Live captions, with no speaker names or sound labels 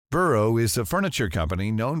Burrow is a furniture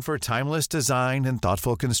company known for timeless design and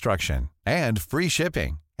thoughtful construction, and free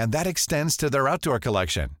shipping, and that extends to their outdoor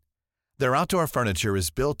collection. Their outdoor furniture is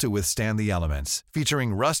built to withstand the elements,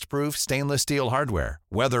 featuring rust-proof stainless steel hardware,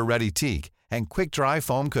 weather-ready teak, and quick-dry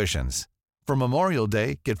foam cushions. For Memorial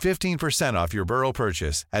Day, get 15% off your Burrow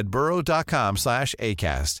purchase at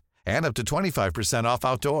burrow.com/ACAST, and up to 25% off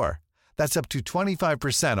outdoor. That's up to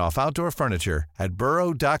 25% off outdoor furniture at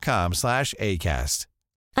burrow.com/ACAST.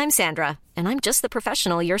 I'm Sandra, and I'm just the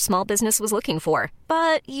professional your small business was looking for.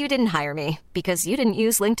 But you didn't hire me because you didn't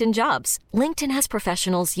use LinkedIn Jobs. LinkedIn has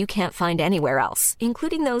professionals you can't find anywhere else,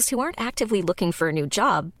 including those who aren't actively looking for a new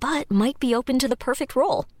job, but might be open to the perfect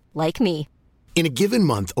role, like me. In a given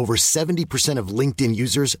month, over 70% of LinkedIn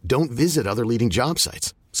users don't visit other leading job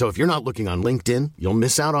sites. So if you're not looking on LinkedIn, you'll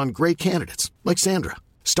miss out on great candidates like Sandra.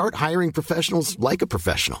 Start hiring professionals like a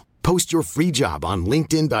professional. Post your free job on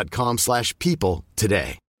linkedin.com/people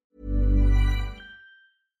today.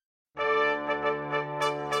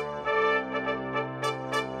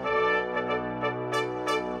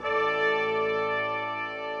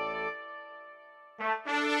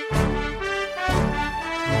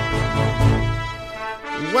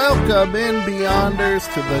 Welcome in, Beyonders,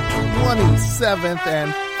 to the 27th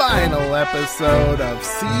and final episode of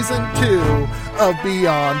Season 2 of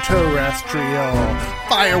Beyond Terrestrial.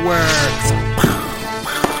 Fireworks!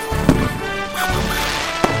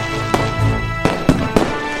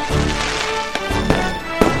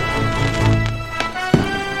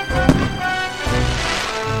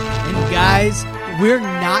 And guys, we're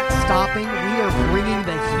not stopping. We are bringing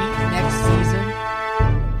the heat next season.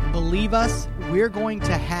 Believe us, we're going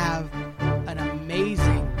to have an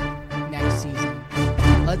amazing next season.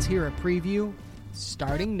 Let's hear a preview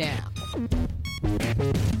starting now.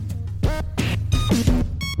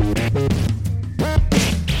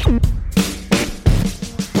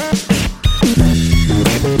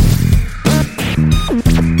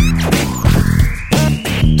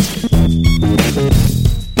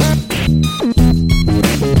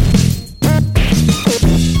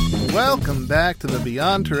 Welcome back to the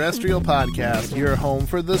Beyond Terrestrial podcast, your home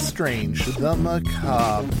for the strange, the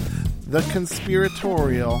macabre, the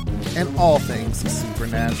conspiratorial, and all things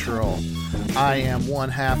supernatural. I am one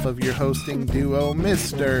half of your hosting duo,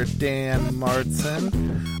 Mr. Dan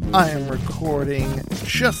Martson. I am recording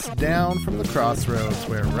just down from the crossroads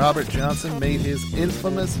where Robert Johnson made his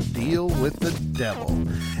infamous deal with the devil.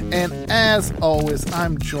 And as always,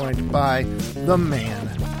 I'm joined by the man,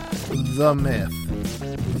 the myth,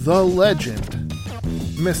 the legend,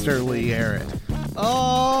 Mr. Lee Arrett.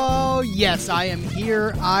 Oh, yes, I am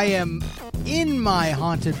here. I am in my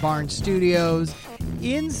Haunted Barn Studios,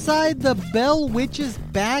 inside the Bell Witch's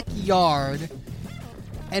backyard,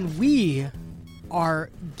 and we are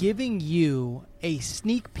giving you a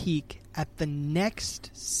sneak peek at the next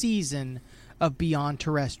season of Beyond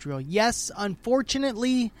Terrestrial. Yes,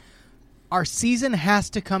 unfortunately, our season has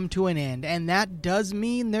to come to an end, and that does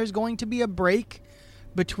mean there's going to be a break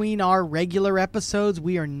between our regular episodes.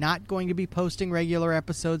 We are not going to be posting regular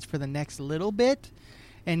episodes for the next little bit,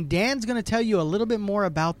 and Dan's going to tell you a little bit more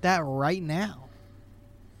about that right now.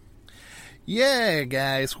 Yeah,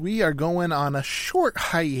 guys, we are going on a short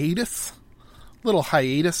hiatus. Little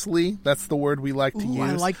hiatus, Lee. That's the word we like to use.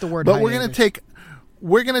 I like the word but hiatus.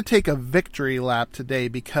 we're gonna take a victory lap today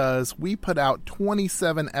because we put out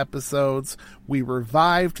 27 episodes. We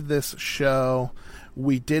revived this show.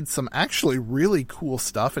 We did some actually really cool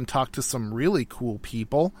stuff and talked to some really cool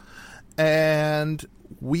people. And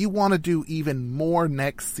we want to do even more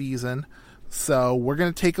next season. So we're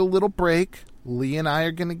going to take a little break. Lee and I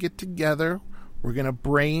are going to get together. We're going to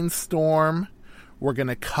brainstorm. We're going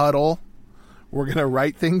to cuddle. We're going to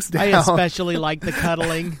write things down. I especially like the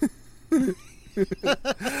cuddling.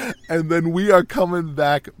 And then we are coming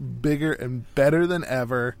back bigger and better than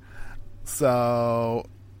ever. So...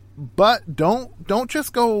 But don't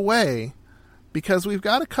just go away, because we've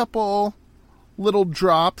got a couple little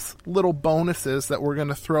drops, little bonuses that we're going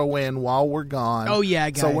to throw in while we're gone. Oh,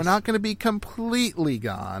 yeah, guys. So we're not going to be completely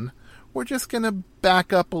gone. We're just going to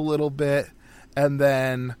back up a little bit, and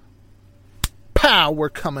then, pow, we're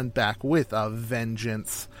coming back with a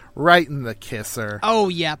vengeance right in the kisser. Oh,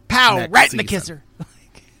 yeah, pow, right in the kisser.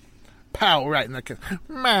 Pow, right in the kisser.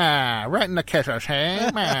 Ma, right in the kisser,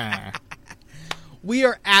 hey, ma. We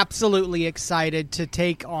are absolutely excited to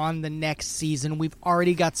take on the next season. We've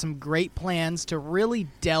already got some great plans to really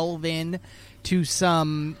delve in to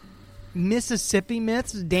some Mississippi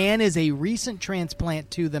myths. Dan is a recent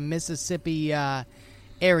transplant to the Mississippi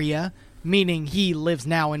area, meaning he lives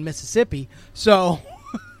now in Mississippi. So,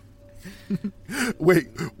 wait.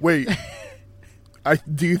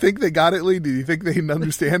 Do you think they got it, Lee? Do you think they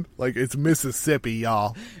understand? Like, it's Mississippi,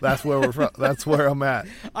 y'all. That's where we're from. That's where I'm at.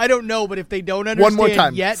 I don't know, but if they don't understand one more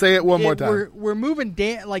time. yet, Say it one more time. We're moving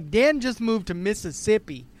Dan. Like, Dan just moved to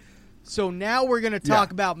Mississippi, so now we're going to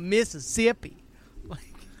talk about Mississippi.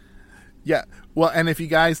 Yeah. Well, and if you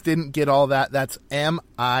guys didn't get all that, that's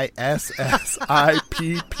Mississippi.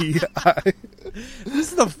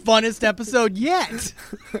 This is the funnest episode yet.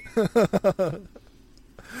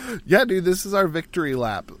 Yeah, dude, this is our victory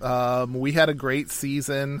lap. We had a great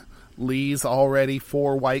season. Lee's already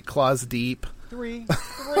 4 White Claws deep. Three.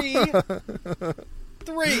 We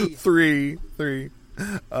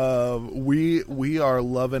are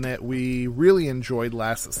loving it. We really enjoyed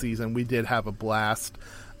last season. We did have a blast.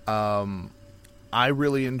 I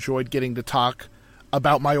really enjoyed getting to talk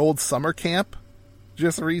about my old summer camp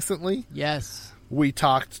just recently. Yes. We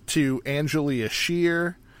talked to Angelia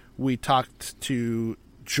Shear. We talked to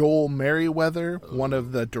Joel Merriweather, one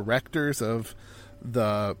of the directors of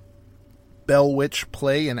the Bell Witch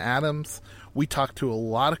play in Adams. We talked to a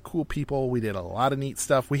lot of cool people. We did a lot of neat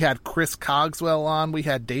stuff. We had Chris Cogswell on. We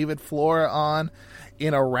had David Flora on.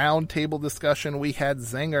 In a roundtable discussion, we had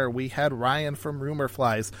Zenger. We had Ryan from Rumor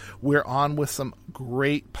Flies. We're on with some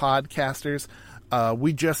great podcasters.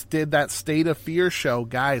 We just did that State of Fear show.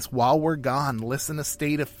 Guys, while we're gone, listen to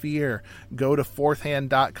State of Fear. Go to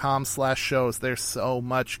fourthhand.com/shows. There's so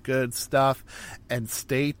much good stuff. And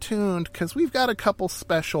stay tuned, because we've got a couple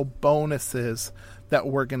special bonuses that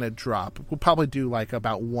we're going to drop. We'll probably do like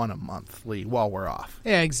about one a month, Lee, while we're off.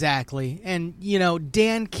 Yeah, exactly. And,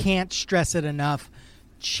 Dan can't stress it enough.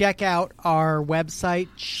 Check out our website.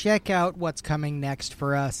 Check out what's coming next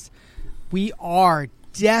for us. We are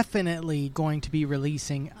definitely going to be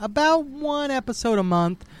releasing about 1 episode a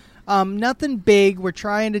month. Nothing big. We're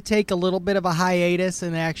trying to take a little bit of a hiatus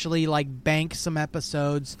and actually bank some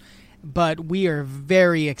episodes. But we are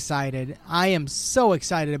very excited. I am so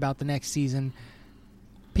excited about the next season.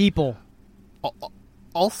 People.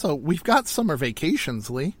 Also, we've got summer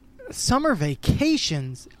vacations, Lee. Summer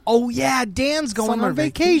vacations? Oh, yeah, Dan's going on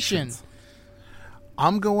vacation.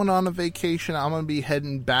 I'm going on a vacation. I'm going to be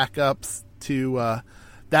heading back up to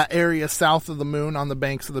that area south of the moon on the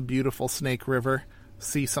banks of the beautiful Snake River.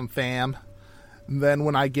 See some fam. And then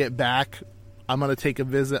when I get back, I'm going to take a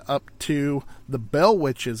visit up to the Bell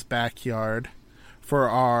Witch's backyard for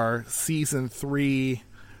our Season 3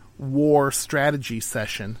 war strategy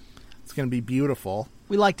session. It's going to be beautiful.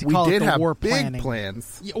 We like to call it the war planning. We did have big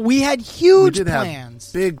plans. We had huge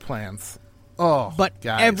plans. Big plans. Oh, but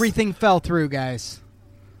guys. Everything fell through, guys.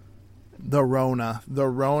 The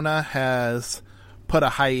Rona has put a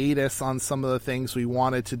hiatus on some of the things we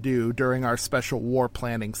wanted to do during our special war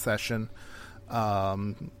planning session.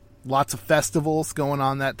 Lots of festivals going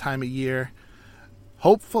on that time of year.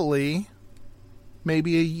 Hopefully,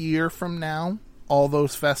 maybe a year from now, all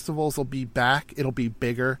those festivals will be back. It'll be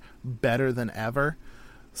bigger, better than ever.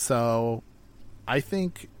 So I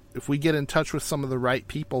think if we get in touch with some of the right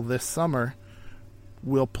people this summer,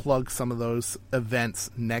 we'll plug some of those events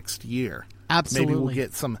next year. Absolutely. Maybe we'll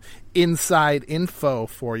get some inside info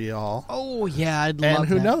for you all. Oh, yeah, I'd love that. And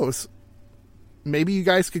who knows? Maybe you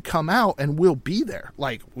guys could come out and we'll be there.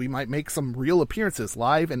 We might make some real appearances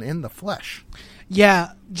live and in the flesh.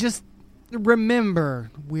 Yeah, just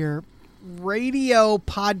remember, we're radio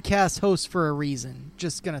podcast hosts for a reason.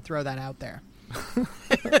 Just going to throw that out there.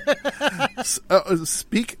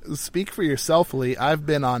 Speak for yourself, Lee. I've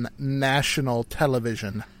been on national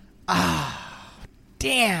television.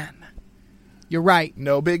 Dan. You're right.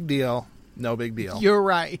 No big deal. You're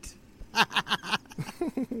right.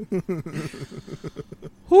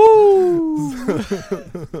 Woo!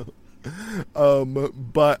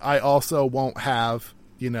 But I also won't have,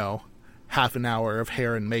 half an hour of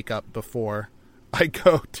hair and makeup before I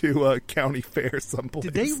go to a county fair someplace.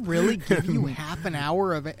 Did they really give you half an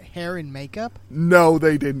hour of hair and makeup? No,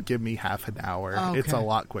 they didn't give me half an hour. Okay. It's a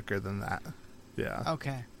lot quicker than that. Yeah.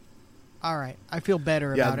 Okay. All right. I feel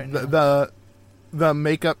better about it now. The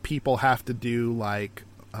makeup people have to do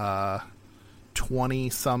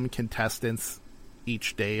 20-some contestants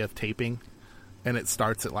each day of taping, and it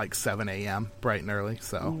starts at 7 a.m. bright and early.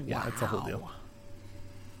 So, yeah, it's a whole deal.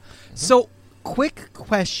 So, quick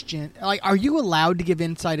question. Are you allowed to give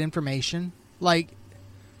inside information?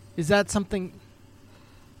 Is that something...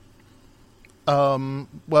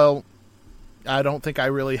 Well, I don't think I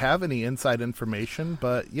really have any inside information,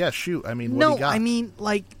 but yeah, shoot. I mean, what do you got? I mean,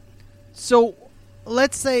 so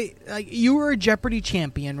let's say you were a Jeopardy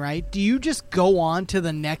champion, right? Do you just go on to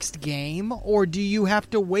the next game, or do you have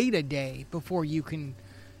to wait a day before you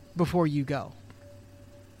go?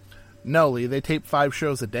 No, Lee, they tape 5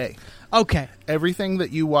 shows a day. Okay. Everything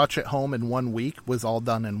that you watch at home in 1 week was all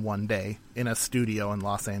done in 1 day in a studio in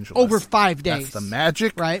Los Angeles. Over 5 days. That's the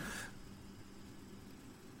magic. Right?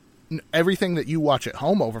 Everything that you watch at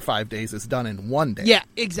home over 5 days is done in 1 day. Yeah,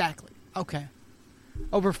 exactly. Okay.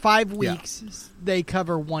 Over 5 weeks, they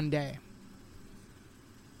cover 1 day.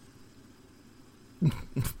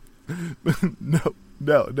 No.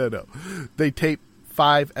 They tape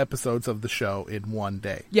 5 episodes of the show in 1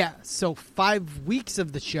 day. Yeah, so 5 weeks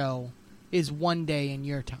of the show is 1 day in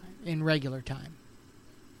your time, in regular time.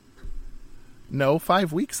 No,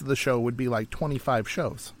 5 weeks of the show would be like 25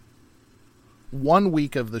 shows. 1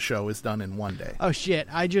 week of the show is done in 1 day. Oh, shit.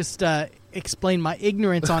 I just explained my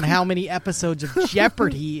ignorance on how many episodes of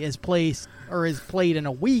Jeopardy is played in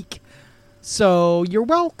a week. So, you're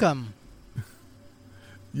welcome.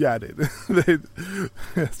 Yeah, dude.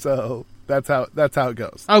 So, that's how it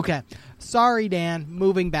goes. Okay. Sorry, Dan.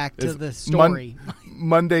 Moving back to the story.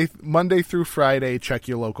 Monday through Friday, check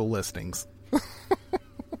your local listings.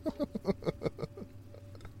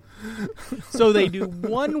 So they do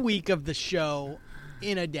 1 week of the show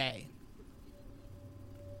in a day.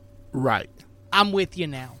 Right. I'm with you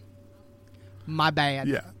now. My bad.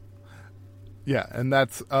 Yeah, and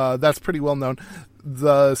that's pretty well known.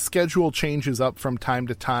 The schedule changes up from time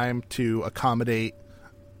to time to accommodate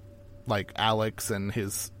like Alex and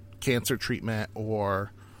his cancer treatment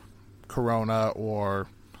or Corona or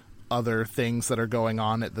other things that are going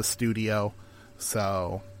on at the studio.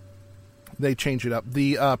 So they change it up.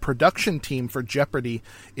 The production team for Jeopardy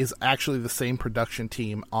is actually the same production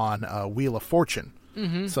team on Wheel of Fortune.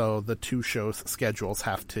 Mm-hmm. So the 2 shows' schedules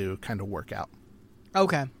have to kind of work out.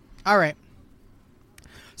 Okay. All right.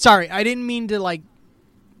 Sorry, I didn't mean to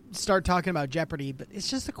start talking about Jeopardy, but it's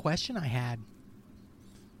just a question I had.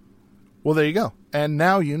 Well, there you go. And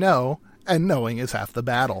now you know, and knowing is half the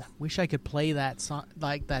battle. Wish I could play that song,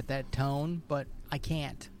 that tone, but I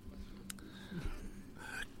can't.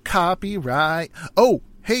 Copyright. Oh,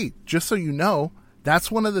 hey, just so you know, that's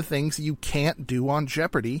one of the things you can't do on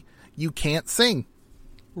Jeopardy. You can't sing.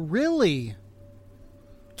 Really?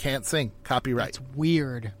 Can't sing. Copyright. It's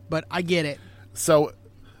weird, but I get it. So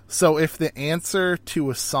if the answer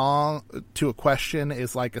to a question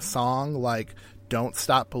is like a song like Don't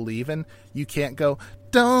Stop Believin', you can't go,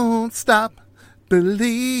 Don't Stop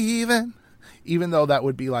Believin'. Even though that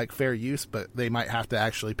would be like fair use, but they might have to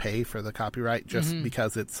actually pay for the copyright just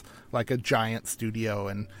because it's like a giant studio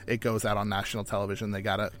and it goes out on national television. They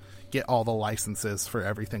got to get all the licenses for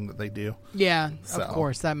everything that they do. Yeah, of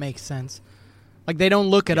course. That makes sense. Like they don't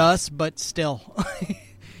look at us, but still.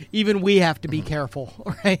 Even we have to be careful,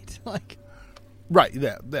 right? Right,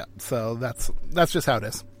 yeah. So that's just how it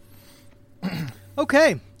is.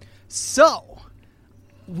 Okay. So,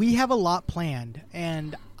 we have a lot planned,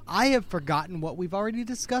 and I have forgotten what we've already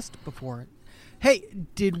discussed before. Hey,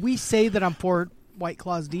 did we say that I'm 4 White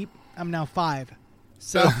Claws deep? I'm now 5.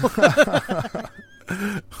 So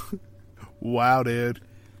wow, dude.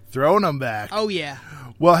 Throwing them back. Oh, yeah.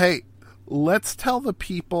 Well, hey, let's tell the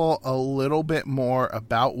people a little bit more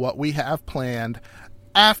about what we have planned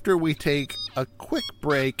after we take a quick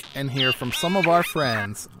break and hear from some of our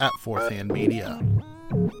friends at Fourth Hand Media.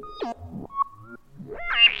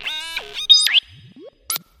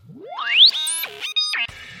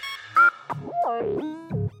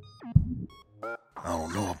 I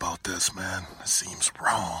don't know about this, man. It seems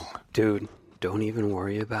wrong. Dude, don't even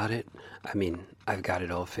worry about it. I mean, I've got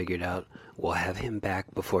it all figured out. We'll have him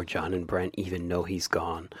back before John and Brent even know he's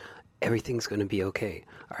gone. Everything's gonna be okay.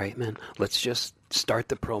 All right, man? Let's just start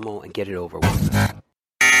the promo and get it over with.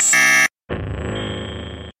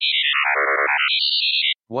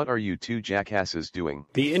 What are you 2 jackasses doing?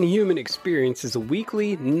 The Inhuman Experience is a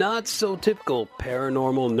weekly, not-so-typical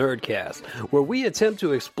paranormal nerdcast, where we attempt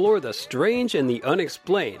to explore the strange and the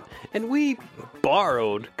unexplained, and we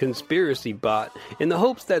borrowed Conspiracy Bot in the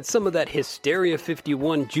hopes that some of that Hysteria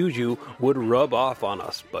 51 juju would rub off on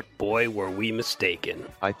us, but boy were we mistaken.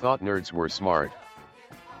 I thought nerds were smart.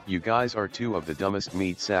 You guys are 2 of the dumbest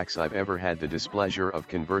meat sacks I've ever had the displeasure of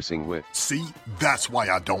conversing with. See, that's why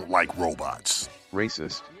I don't like robots.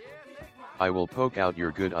 Racist. I will poke out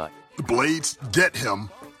your good eye. Blades, get him.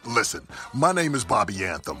 Listen, my name is Bobby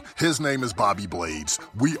Anthem. His name is Bobby Blades.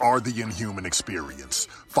 We are the Inhuman Experience.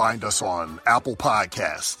 Find us on Apple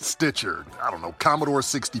Podcasts, Stitcher, Commodore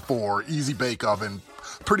 64, Easy Bake Oven,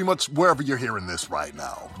 pretty much wherever you're hearing this right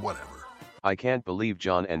now. Whatever. I can't believe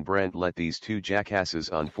John and Brent let these 2 jackasses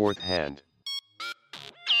on Fourth Hand.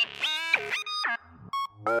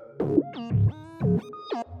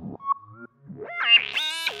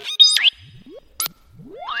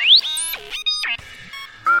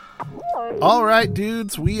 All right,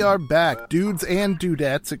 dudes, we are back. Dudes and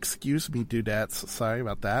dudettes, excuse me, dudettes. Sorry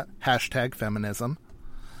about that. Hashtag feminism.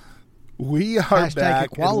 We are Hashtag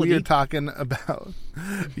back, equality. and we are talking about...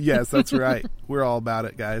 Yes, that's right. We're all about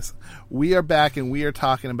it, guys. We are back, and we are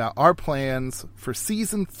talking about our plans for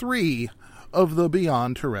Season 3 of the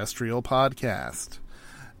Beyond Terrestrial podcast.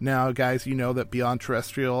 Now, guys, you know that Beyond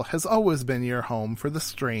Terrestrial has always been your home for the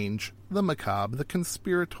strange, the macabre, the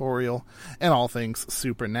conspiratorial, and all things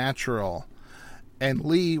supernatural. And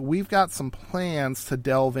Lee, we've got some plans to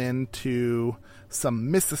delve into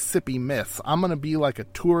some Mississippi myths. I'm going to be like a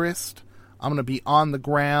tourist. I'm going to be on the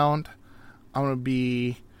ground. I'm going to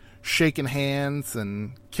be shaking hands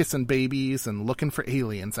and kissing babies and looking for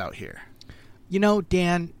aliens out here. You know,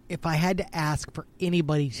 Dan, if I had to ask for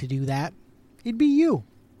anybody to do that, it'd be you.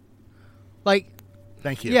 Like,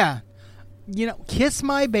 Thank you. yeah, you know, kiss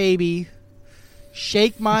my baby,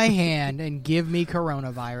 shake my hand, and give me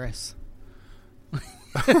coronavirus.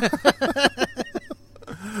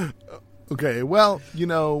 Okay, well, you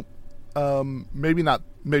know, maybe not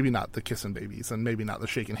the kissing babies and maybe not the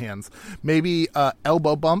shaking hands. Maybe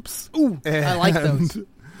elbow bumps. Ooh, I like those.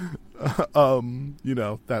 You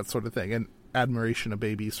know, that sort of thing. And admiration of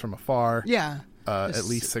babies from afar. Yeah. At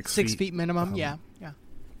least 6 feet. 6 feet minimum, yeah.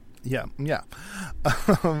 Yeah.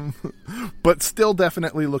 But still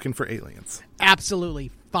definitely looking for aliens.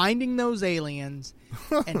 Absolutely. Finding those aliens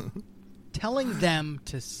and telling them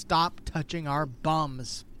to stop touching our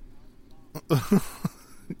bums.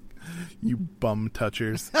 You bum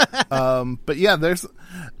touchers. But yeah,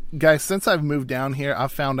 guys, since I've moved down here,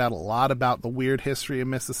 I've found out a lot about the weird history of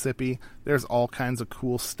Mississippi. There's all kinds of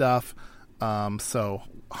cool stuff. So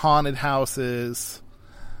haunted houses,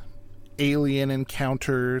 alien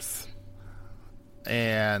encounters,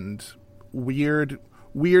 and weird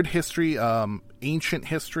history, ancient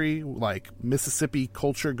history. Like Mississippi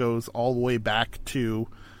culture goes all the way back to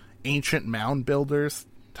ancient mound builders,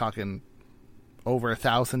 talking over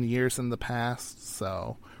 1,000 years in the past.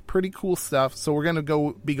 So pretty cool stuff. So we're going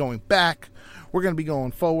to be going back. We're going to be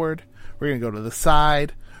going forward. We're going to go to the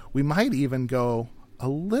side. We might even go a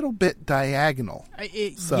little bit diagonal.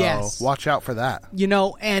 So yes. Watch out for that. You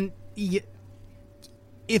know, and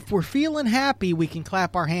if we're feeling happy, we can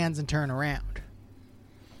clap our hands and turn around.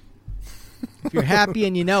 If you're happy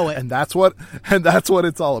and you know it. And that's what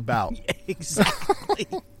it's all about. Exactly.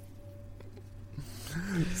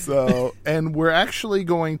 So, and we're actually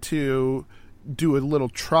going to do a little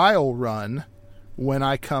trial run when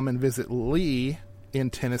I come and visit Lee in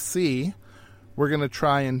Tennessee. We're going to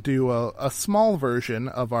try and do a small version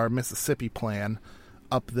of our Mississippi plan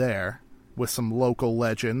up there with some local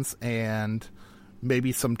legends and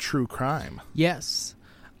maybe some true crime. Yes.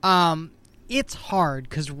 It's hard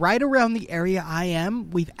because right around the area I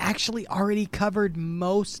am, we've actually already covered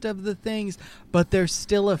most of the things, but there's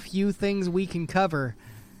still a few things we can cover.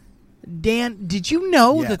 Dan, did you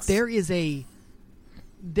know that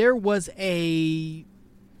there was a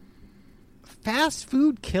fast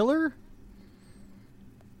food killer?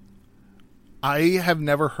 I have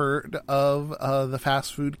never heard of the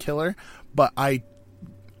fast food killer, but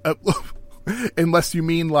unless you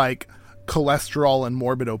mean like cholesterol and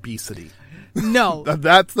morbid obesity. No.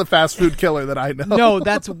 That's the fast food killer that I know. No,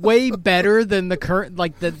 that's way better than the current,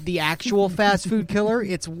 like the actual fast food killer.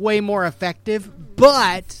 It's way more effective,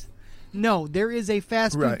 but no, there is a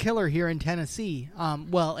fast food killer here in Tennessee.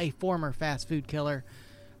 Well, a former fast food killer.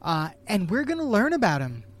 And we're going to learn about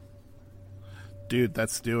him. Dude,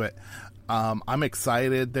 let's do it. I'm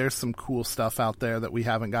excited. There's some cool stuff out there that we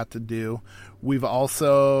haven't got to do. We've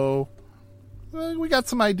also... we got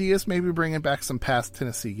some ideas, maybe bringing back some past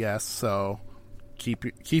Tennessee guests, so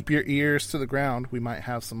keep your ears to the ground. We might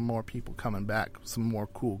have some more people coming back, some more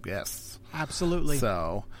cool guests. Absolutely.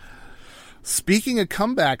 So, speaking of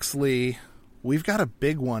comebacks, Lee, we've got a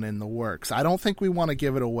big one in the works. I don't think we want to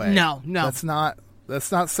give it away. No. Let's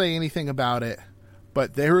not say anything about it,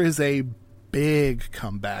 but there is a big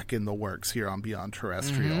comeback in the works here on Beyond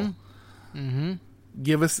Terrestrial. Mm-hmm.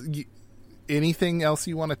 Give us... anything else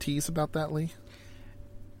you want to tease about that, Lee?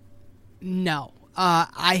 No.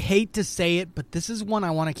 I hate to say it, but this is one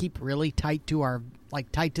I want to keep really tight to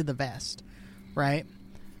tight to the vest, right?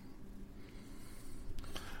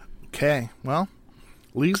 Okay, well,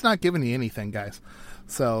 Lee's not giving you anything, guys.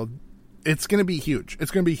 So, it's going to be huge.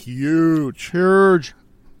 It's going to be huge. Huge.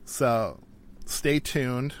 So, stay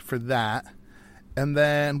tuned for that. And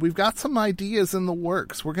then we've got some ideas in the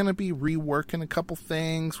works. We're going to be reworking a couple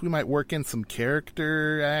things. We might work in some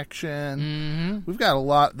character action. Mm-hmm. We've got a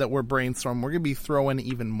lot that we're brainstorming. We're going to be throwing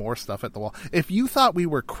even more stuff at the wall. If you thought we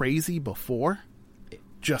were crazy before,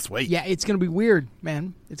 just wait. Yeah, it's going to be weird,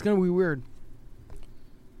 man. It's going to be weird.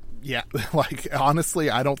 Yeah, like, honestly,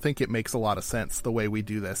 I don't think it makes a lot of sense the way we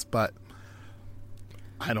do this, but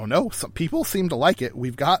I don't know. Some people seem to like it.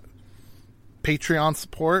 We've got Patreon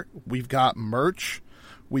support. We've got merch.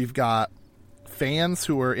 We've got fans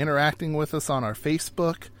who are interacting with us on our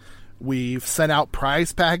Facebook. We've sent out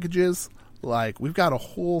prize packages. Like, we've got a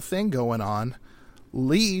whole thing going on.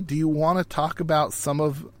 Lee, do you want to talk about some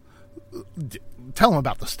of... Tell them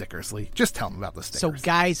about the stickers, Lee. Just tell them about the stickers. So,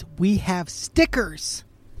 guys, we have stickers.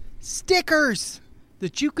 Stickers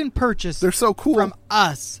that you can purchase. They're so cool. From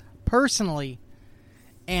us, personally.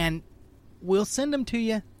 And we'll send them to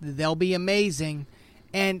you. They'll be amazing.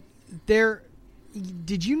 And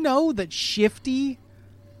did you know that Shifty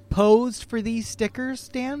posed for these stickers,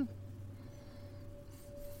 Dan?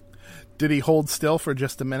 Did he hold still for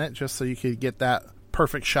just a minute just so you could get that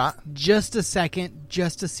perfect shot? Just a second,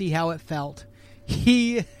 just to see how it felt.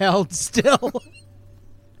 He held still.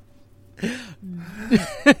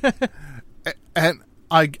 And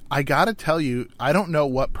I gotta tell you, I don't know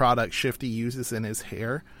what product Shifty uses in his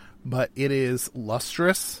hair, but it is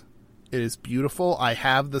lustrous. It is beautiful. I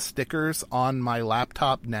have the stickers on my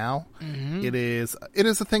laptop now. Mm-hmm. It is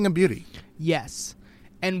a thing of beauty. Yes.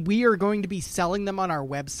 And we are going to be selling them on our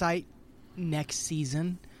website next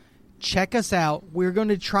season. Check us out. We're going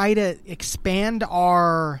to try to expand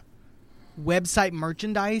our website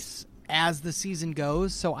merchandise as the season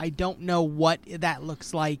goes, so I don't know what that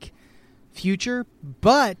looks like future,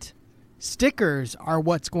 but stickers are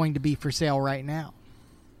what's going to be for sale right now.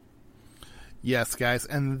 Yes, guys,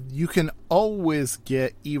 and you can always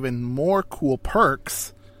get even more cool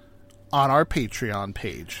perks on our Patreon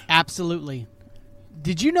page. Absolutely.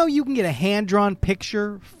 Did you know you can get a hand-drawn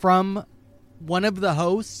picture from one of the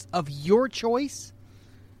hosts of your choice?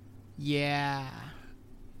 Yeah.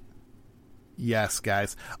 Yes,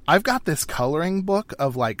 guys. I've got this coloring book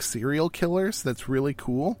of, like, serial killers that's really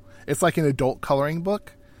cool. It's like an adult coloring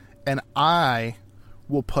book, and I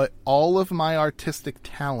will put all of my artistic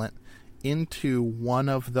talent into one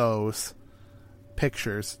of those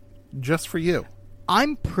pictures just for you.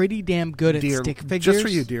 I'm pretty damn good at stick figures. Just for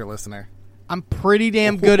you, dear listener. I'm pretty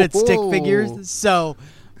damn good at stick figures, so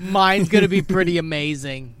mine's going to be pretty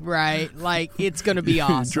amazing, right? Like, it's going to be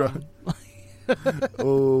awesome.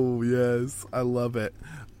 Oh, yes. I love it.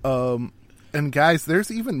 And guys,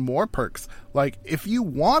 there's even more perks. Like, if you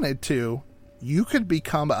wanted to, you could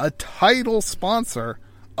become a title sponsor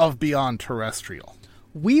of Beyond Terrestrial.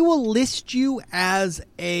 We will list you as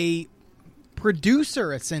a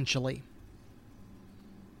producer, essentially.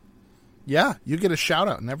 Yeah, you get a shout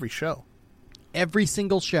out in every show. Every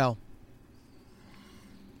single show.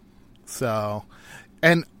 So,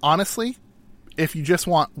 and honestly, if you just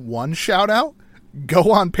want one shout out,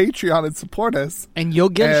 go on Patreon and support us. And you'll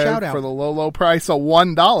get a shout out. For the low, low price of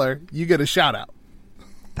 $1, you get a shout out.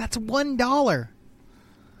 That's $1.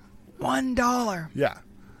 $1. Yeah.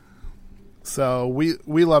 So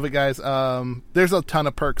we love it, guys. There's a ton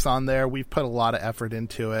of perks on there. We've put a lot of effort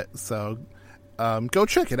into it. So go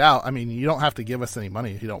check it out. I mean, you don't have to give us any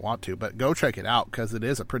money if you don't want to, but go check it out because it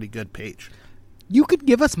is a pretty good page. You could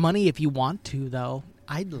give us money if you want to, though.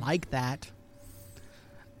 I'd like that.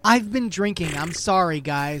 I've been drinking. I'm sorry,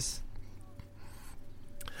 guys.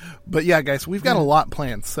 But yeah, guys, we've got a lot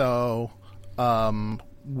planned. So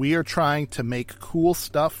we are trying to make cool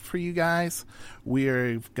stuff for you guys.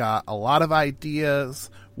 We've got a lot of ideas.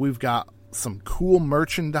 We've got some cool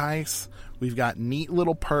merchandise. We've got neat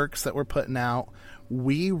little perks that we're putting out.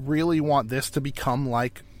 We really want this to become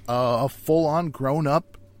like a full-on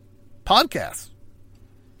grown-up podcast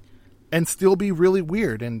and still be really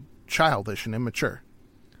weird and childish and immature.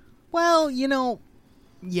 Well, you know,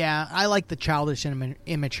 yeah, I like the childish and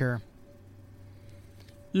immature.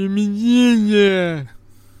 Yeah.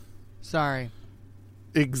 Sorry.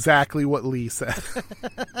 Exactly what Lee said.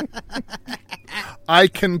 I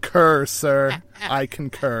concur, sir. I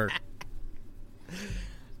concur.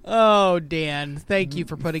 Oh, Dan, thank you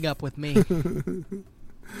for putting up with me.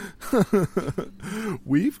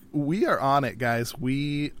 We are on it, guys.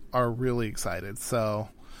 We are really excited. So,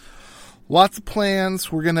 lots of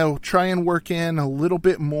plans. We're going to try and work in a little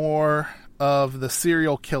bit more of the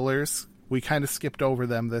serial killers. We kind of skipped over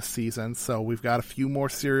them this season, so we've got a few more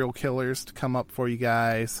serial killers to come up for you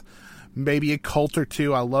guys. Maybe a cult or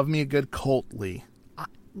two. I love me a good cult, Lee.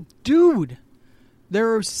 Dude,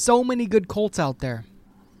 there are so many good cults out there.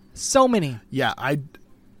 So many. Yeah,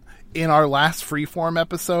 in our last Freeform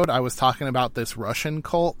episode, I was talking about this Russian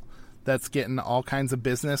cult that's getting all kinds of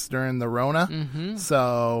business during the Rona. Mm-hmm.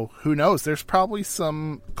 So, who knows? There's probably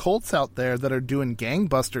some cults out there that are doing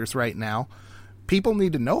gangbusters right now. People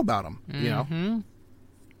need to know about them, you know?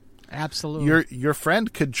 Absolutely. Your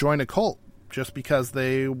friend could join a cult just because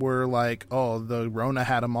they were like, oh, the Rona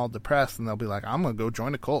had them all depressed, and they'll be like, I'm going to go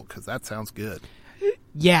join a cult because that sounds good.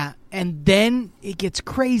 Yeah, and then it gets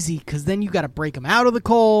crazy because then you got to break them out of the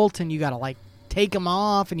cult, and you got to like take them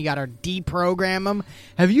off, and you got to deprogram them.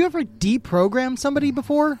 Have you ever deprogrammed somebody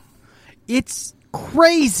before? It's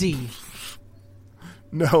crazy.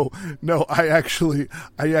 No, I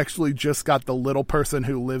actually just got the little person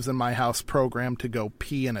who lives in my house programmed to go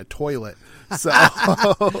pee in a toilet. So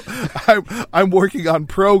I'm working on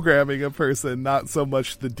programming a person, not so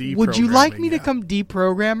much the deprogramming. Would you like me to come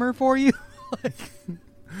deprogram her for you?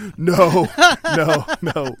 No.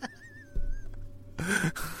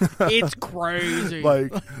 It's crazy.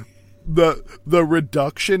 Like the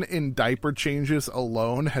reduction in diaper changes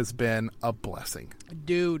alone has been a blessing.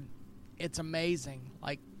 Dude, it's amazing.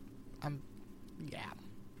 Like,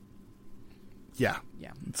 Yeah.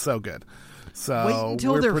 It's so good. So wait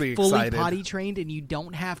until we're they're pretty fully excited. potty trained and you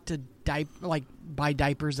don't have to buy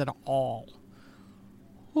diapers at all.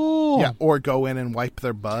 Oh. Yeah, or go in and wipe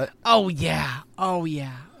their butt. Oh yeah. Oh,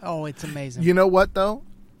 it's amazing. You know what though?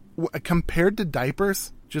 Compared to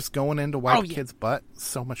diapers, just going in to wipe a kid's butt,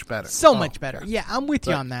 so much better. So much better. Yeah, I'm with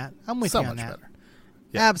you on that. So much better.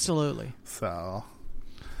 Yeah. Absolutely. So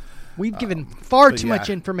we've given far too yeah. much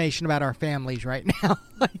information about our families right now.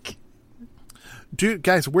 Like, dude,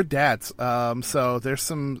 guys, we're dads. So there's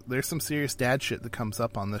some serious dad shit that comes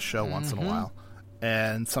up on this show once in a while.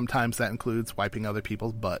 And sometimes that includes wiping other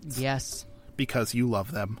people's butts. Yes. Because you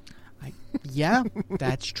love them. Yeah,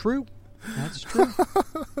 that's true. That's true.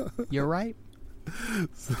 You're right.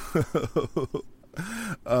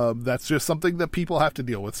 That's just something that people have to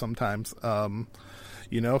deal with sometimes.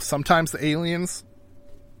 Sometimes the aliens,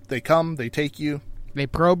 they come, they take you. They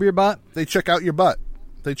probe your butt. They check out your butt.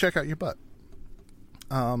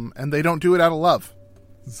 And they don't do it out of love.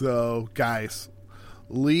 So, guys,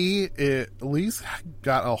 Lee's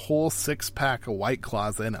got a whole 6-pack of White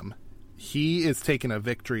Claws in him. He is taking a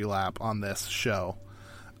victory lap on this show.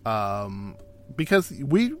 Because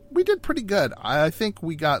we did pretty good. I think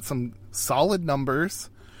we got some solid numbers.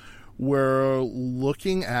 We're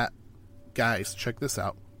looking at, guys, check this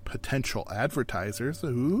out, potential advertisers.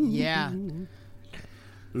 Ooh. Yeah.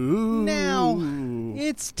 Ooh. Now,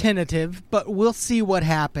 it's tentative, but we'll see what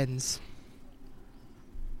happens.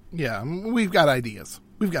 Yeah, we've got ideas.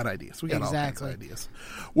 We got all kinds of ideas.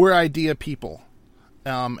 We're idea people.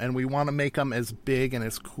 And we want to make them as big and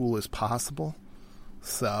as cool as possible.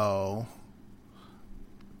 So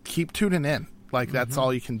keep tuning in. Like, that's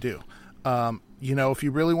all you can do. If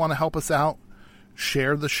you really want to help us out,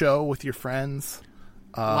 share the show with your friends.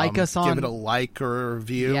 Like us on... Give it a like or a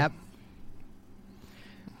review. Yep.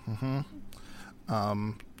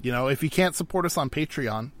 If you can't support us on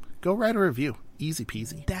Patreon, go write a review. Easy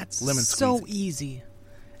peasy. That's lemon so squeezy. easy.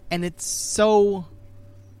 And it's so...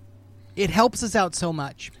 It helps us out so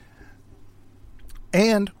much.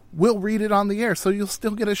 And we'll read it on the air, so you'll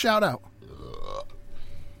still get a shout out.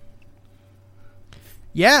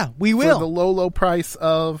 Yeah, we will. For the low price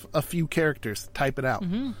of a few characters. Type it out.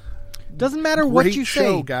 Mm-hmm. Doesn't matter what you say. Great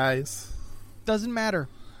show, guys. Doesn't matter.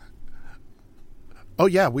 Oh,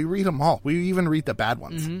 yeah, we read them all. We even read the bad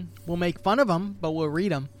ones. Mm-hmm. We'll make fun of them, but we'll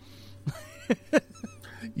read them.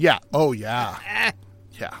 Yeah. Oh, yeah.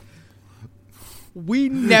 Yeah. We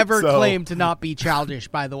never claim to not be childish,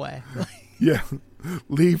 by the way. Yeah.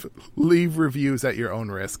 Leave reviews at your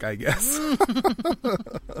own risk, I guess.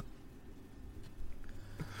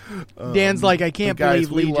 Dan's like, I can't guys,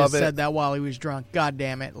 believe Lee just it. said that while he was drunk. God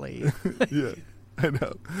damn it, Lee. Yeah, I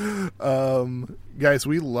know. Guys,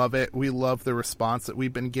 we love it. We love the response that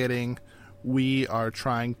we've been getting. We are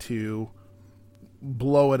trying to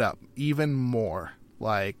blow it up even more.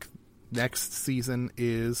 Like, next season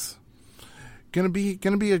is gonna be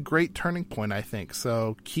a great turning point, I think.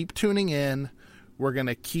 So keep tuning in. We're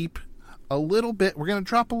gonna keep a little bit. We're gonna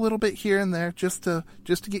drop a little bit here and there just to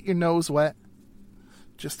get your nose wet,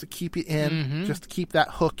 just to keep you in, just to keep that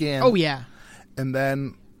hook in. Oh yeah. And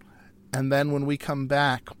then when we come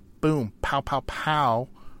back, boom, pow pow pow.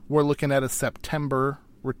 We're looking at a September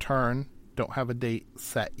return. Don't have a date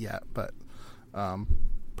set yet, but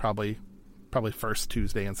probably first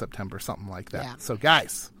Tuesday in September, something like that. Yeah. So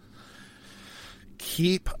guys,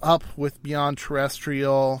 keep up with Beyond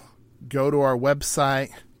Terrestrial. Go to our website.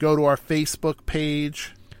 Go to our Facebook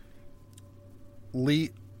page. Lee,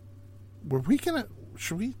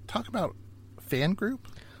 should we talk about fan group?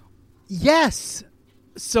 Yes.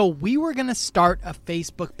 So we were going to start a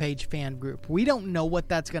Facebook page fan group. We don't know what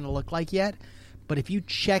that's going to look like yet, but if you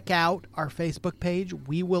check out our Facebook page,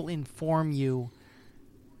 we will inform you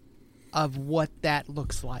of what that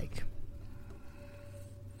looks like.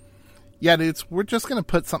 Yeah, dudes, we're just going to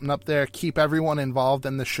put something up there, keep everyone involved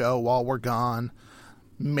in the show while we're gone.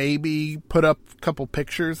 Maybe put up a couple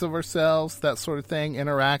pictures of ourselves, that sort of thing,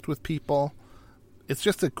 interact with people. It's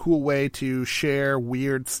just a cool way to share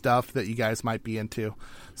weird stuff that you guys might be into.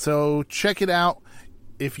 So check it out.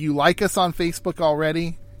 If you like us on Facebook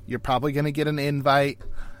already, you're probably going to get an invite.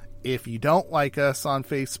 If you don't like us on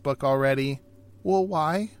Facebook already, well,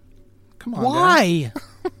 why? Come on, why?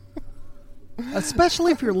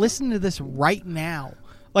 Especially if you're listening to this right now.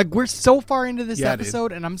 Like, we're so far into this episode,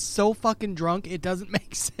 dude, and I'm so fucking drunk, it doesn't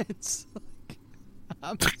make sense.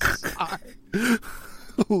 I'm sorry.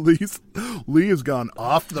 Lee has gone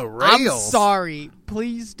off the rails. I'm sorry.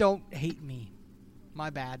 Please don't hate me. My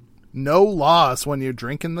bad. No loss when you're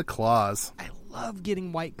drinking the claws. I love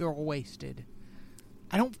getting white girl wasted.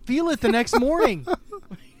 I don't feel it the next morning.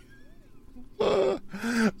 I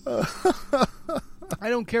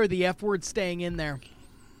don't care. The F word staying in there.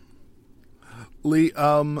 Lee,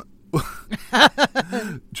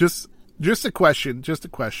 just a question.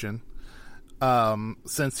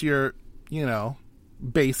 Since you're,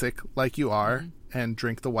 basic like you are, and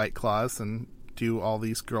drink the White Claws and do all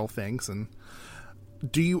these girl things, and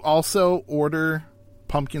do you also order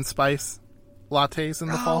pumpkin spice lattes in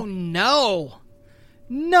the fall? Oh, no.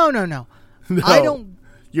 No. No, I don't.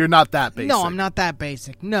 You're not that basic. No, I'm not that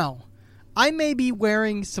basic. No. I may be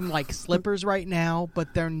wearing some, slippers right now,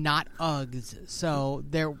 but they're not Uggs, so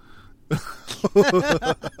they're...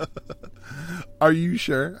 Are you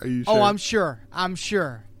sure? Oh, I'm sure. I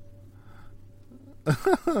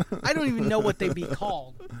don't even know what they'd be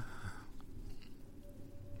called.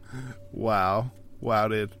 Wow,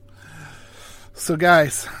 dude. So,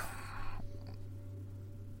 guys,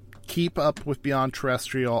 keep up with Beyond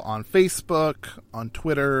Terrestrial on Facebook, on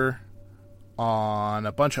Twitter, on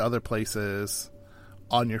a bunch of other places,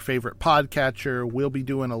 on your favorite podcatcher. We'll be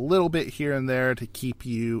doing a little bit here and there to keep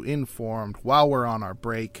you informed while we're on our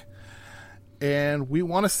break. And we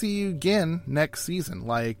want to see you again next season.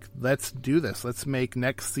 Let's do this. Let's make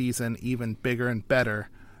next season even bigger and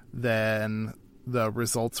better than the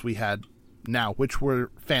results we had now, which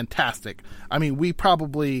were fantastic. I mean, we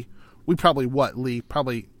probably what, Lee?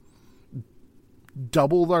 Probably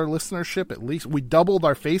doubled our listenership at least. We doubled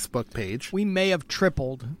our Facebook page. We may have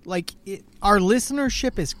tripled. Our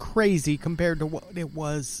listenership is crazy compared to what it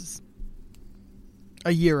was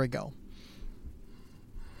a year ago.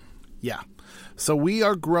 Yeah. So we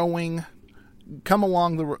are growing. Come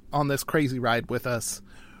along on this crazy ride with us.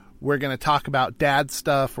 We're going to talk about dad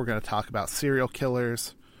stuff. We're going to talk about serial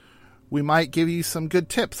killers. We might give you some good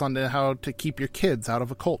tips on how to keep your kids out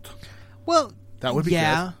of a cult. Well, that would be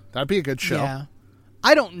good. That'd be a good show. Yeah.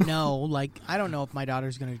 I don't know. I don't know if my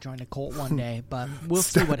daughter's going to join a cult one day, but we'll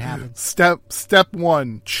see what happens. Step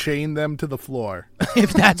 1, chain them to the floor.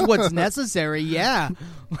 If that's what's necessary, yeah.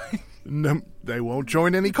 No, they won't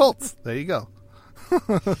join any cults. There you go.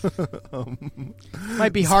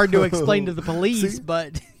 Might be hard to explain to the police,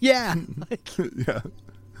 but yeah. Yeah.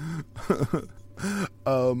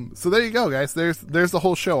 So there you go, guys. There's the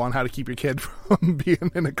whole show on how to keep your kid from being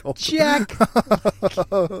in a cult. Check.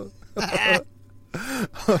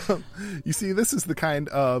 You see, this is the kind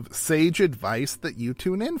of sage advice that you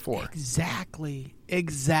tune in for. Exactly.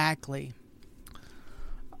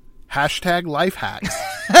 Hashtag life hacks.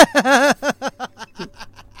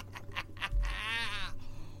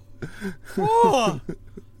 Oh,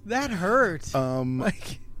 that hurt.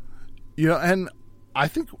 And I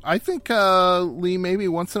think Lee, maybe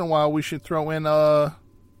once in a while we should throw in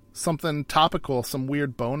something topical, some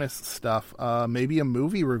weird bonus stuff, maybe a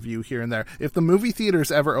movie review here and there, if the movie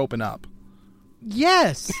theaters ever open up.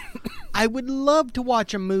 Yes. I would love to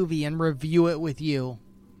watch a movie and review it with you.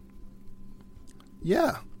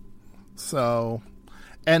 Yeah. So,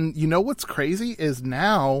 and you know what's crazy is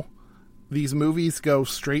now these movies go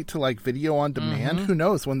straight to video on demand. Who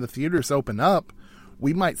knows, when the theaters open up,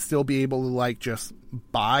 we might still be able to just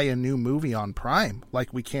buy a new movie on Prime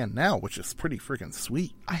like we can now, which is pretty freaking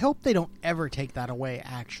sweet. I hope they don't ever take that away,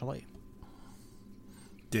 actually.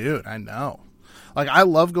 Dude, I know. I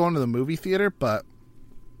love going to the movie theater, but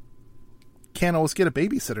can't always get a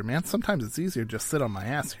babysitter, man. Sometimes it's easier to just sit on my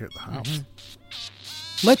ass here at the house.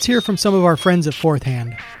 Let's hear from some of our friends at Fourth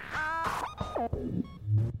Hand.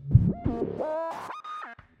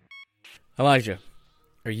 Elijah,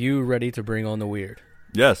 are you ready to bring on the weird?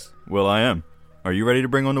 Yes, Will, I am. Are you ready to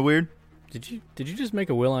bring on the weird? Did you just make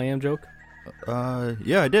a Will I Am joke?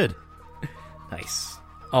 Yeah, I did. Nice.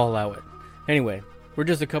 I'll allow it. Anyway, we're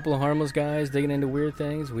just a couple of harmless guys digging into weird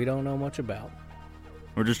things we don't know much about.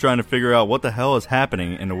 We're just trying to figure out what the hell is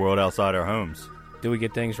happening in the world outside our homes. Do we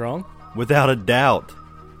get things wrong? Without a doubt.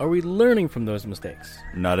 Are we learning from those mistakes?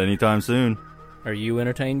 Not anytime soon. Are you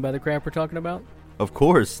entertained by the crap we're talking about? Of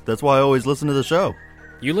course. That's why I always listen to the show.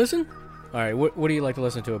 You listen? Alright, what do you like to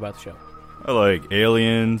listen to about the show? I like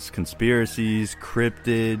aliens, conspiracies,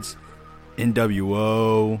 cryptids,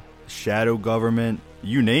 NWO, shadow government,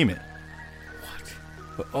 you name it.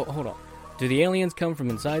 But, hold on. Do the aliens come from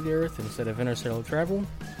inside the Earth instead of interstellar travel?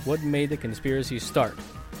 What made the conspiracy start?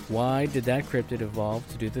 Why did that cryptid evolve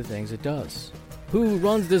to do the things it does? Who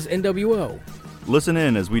runs this NWO? Listen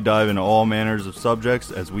in as we dive into all manners of subjects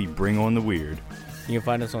as we bring on the weird. You can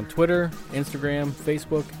find us on Twitter, Instagram,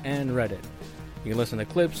 Facebook, and Reddit. You can listen to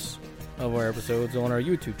clips of our episodes on our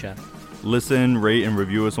YouTube channel. Listen, rate, and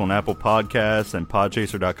review us on Apple Podcasts and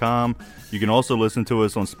Podchaser.com. You can also listen to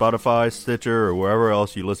us on Spotify, Stitcher, or wherever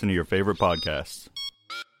else you listen to your favorite podcasts.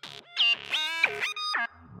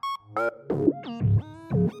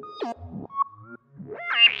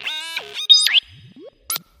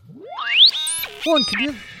 Well,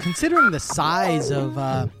 considering the size of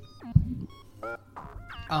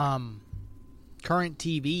current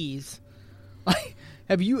TVs, like,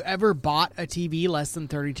 have you ever bought a TV less than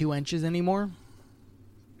 32 inches anymore?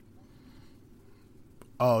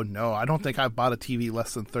 Oh, no. I don't think I've bought a TV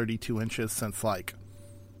less than 32 inches since, like,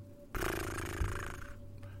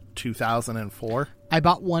 2004. I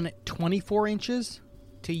bought one at 24 inches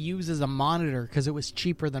to use as a monitor because it was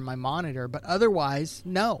cheaper than my monitor, but otherwise,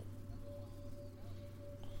 no.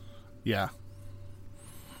 Yeah.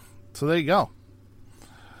 So there you go.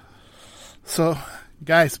 So,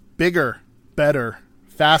 guys, bigger, better,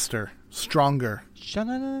 faster, stronger.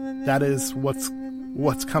 That is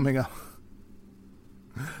what's coming up.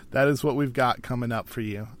 That is what we've got coming up for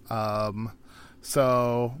you.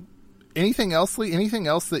 So, anything else, Lee? Anything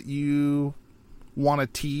else that you want to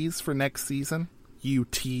tease for next season? You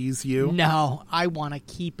tease you? No, I want to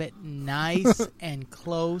keep it nice and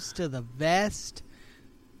close to the vest.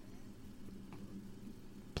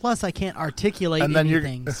 Plus, I can't articulate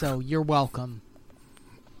anything, so you're welcome.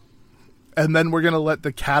 And then we're going to let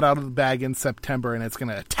the cat out of the bag in September, and it's going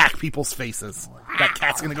to attack people's faces. That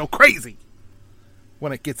cat's going to go crazy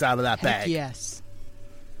when it gets out of that Heck bag. Yes.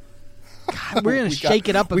 God, we're going to shake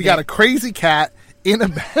it up a bit. We got a crazy cat in a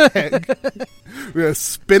bag. We're going to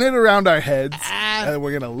spin it around our heads, and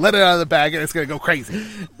we're going to let it out of the bag, and it's going to go crazy.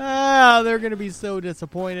 They're going to be so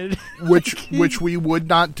disappointed. Which we would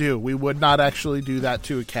not do. We would not actually do that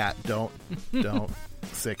to a cat. Don't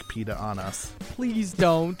sick PETA on us. Please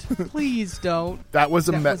don't. Please don't. That was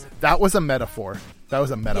a metaphor. That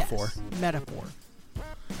was a metaphor. Yes, metaphor.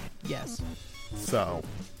 Yes. So,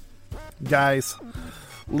 guys,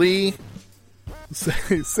 Lee,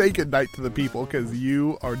 say goodnight to the people because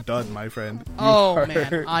you are done, my friend.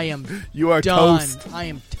 Man, I am You are done. toast. I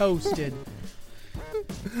am toasted.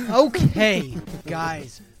 Okay,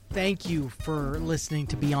 guys, thank you for listening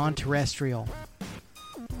to Beyond Terrestrial.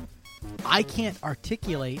 I can't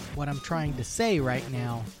articulate what I'm trying to say right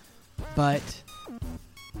now, but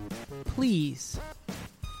please,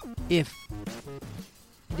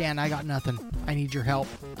 Dan, I got nothing. I need your help.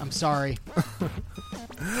 I'm sorry.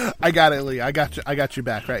 I got it, Lee. I got you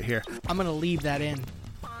back right here. I'm going to leave that in.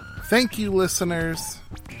 Thank you, listeners,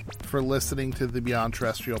 for listening to the Beyond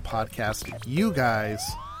Terrestrial podcast. You guys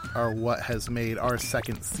are what has made our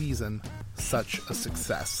second season such a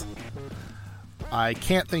success. I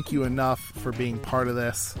can't thank you enough for being part of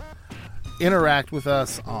this. Interact with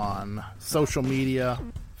us on social media,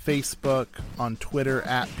 Facebook, on Twitter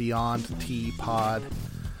at BeyondTPod.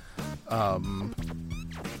 Our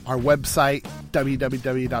website,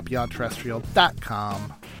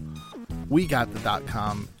 www.beyondterrestrial.com. We got the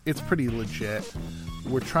 .com. It's pretty legit.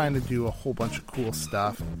 We're trying to do a whole bunch of cool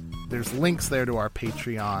stuff. There's links there to our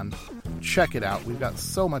Patreon. Check it out. We've got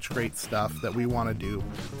so much great stuff that we want to do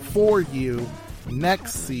for you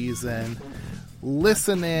next season.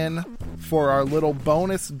 Listen in for our little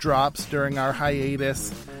bonus drops during our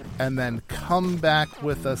hiatus, and then come back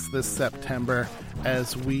with us this September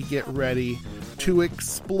as we get ready to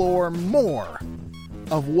explore more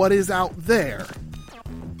of what is out there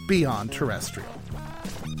beyond terrestrial.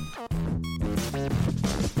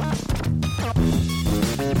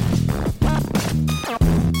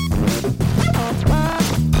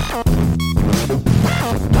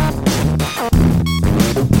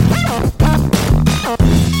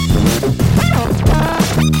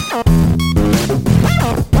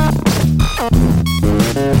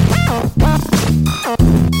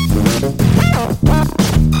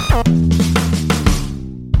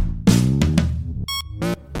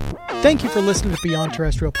 Thank you for listening to Beyond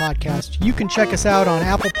Terrestrial Podcast. You can check us out on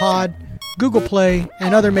Apple Pod, Google Play,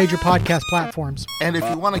 and other major podcast platforms. And if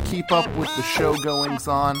you want to keep up with the show goings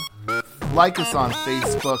on, like us on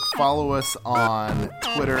Facebook, follow us on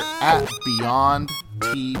Twitter at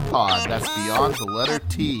BeyondTPod. That's Beyond the letter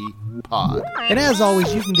T Pod. And as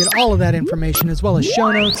always, you can get all of that information as well as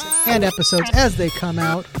show notes and episodes as they come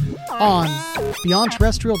out on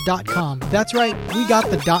BeyondTerrestrial.com. That's right, we got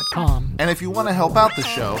the .com. And if you want to help out the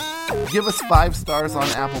show, give us 5 stars on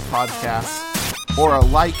Apple Podcasts or a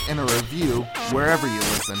like and a review wherever you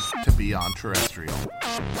listen to Beyond Terrestrial.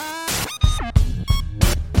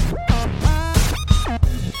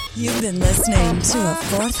 You've been listening to a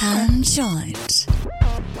Fourth Hand Joint.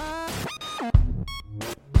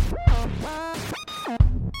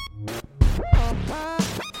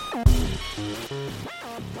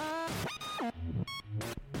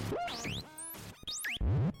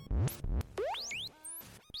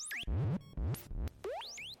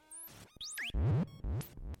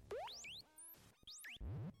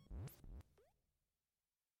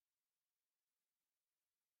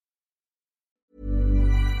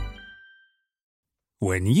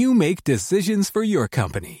 When you make decisions for your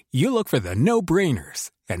company, you look for the no-brainers.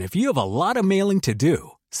 And if you have a lot of mailing to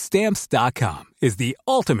do, Stamps.com is the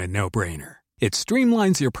ultimate no-brainer. It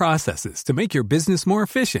streamlines your processes to make your business more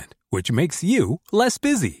efficient, which makes you less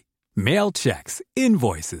busy. Mail checks,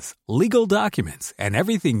 invoices, legal documents, and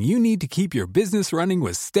everything you need to keep your business running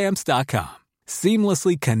with Stamps.com.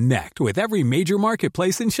 Seamlessly connect with every major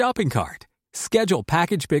marketplace and shopping cart. Schedule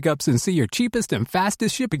package pickups and see your cheapest and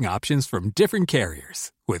fastest shipping options from different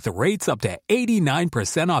carriers, with rates up to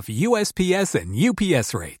 89% off USPS and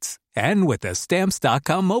UPS rates. And with the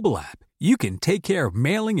Stamps.com mobile app, you can take care of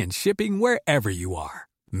mailing and shipping wherever you are.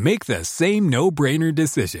 Make the same no-brainer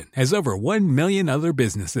decision as over 1 million other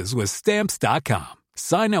businesses with Stamps.com.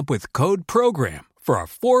 Sign up with code PROGRAM for a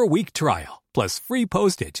 4-week trial, plus free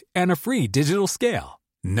postage and a free digital scale.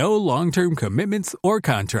 No long-term commitments or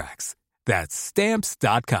contracts. That's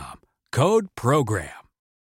Stamps.com. Code PROGRAM.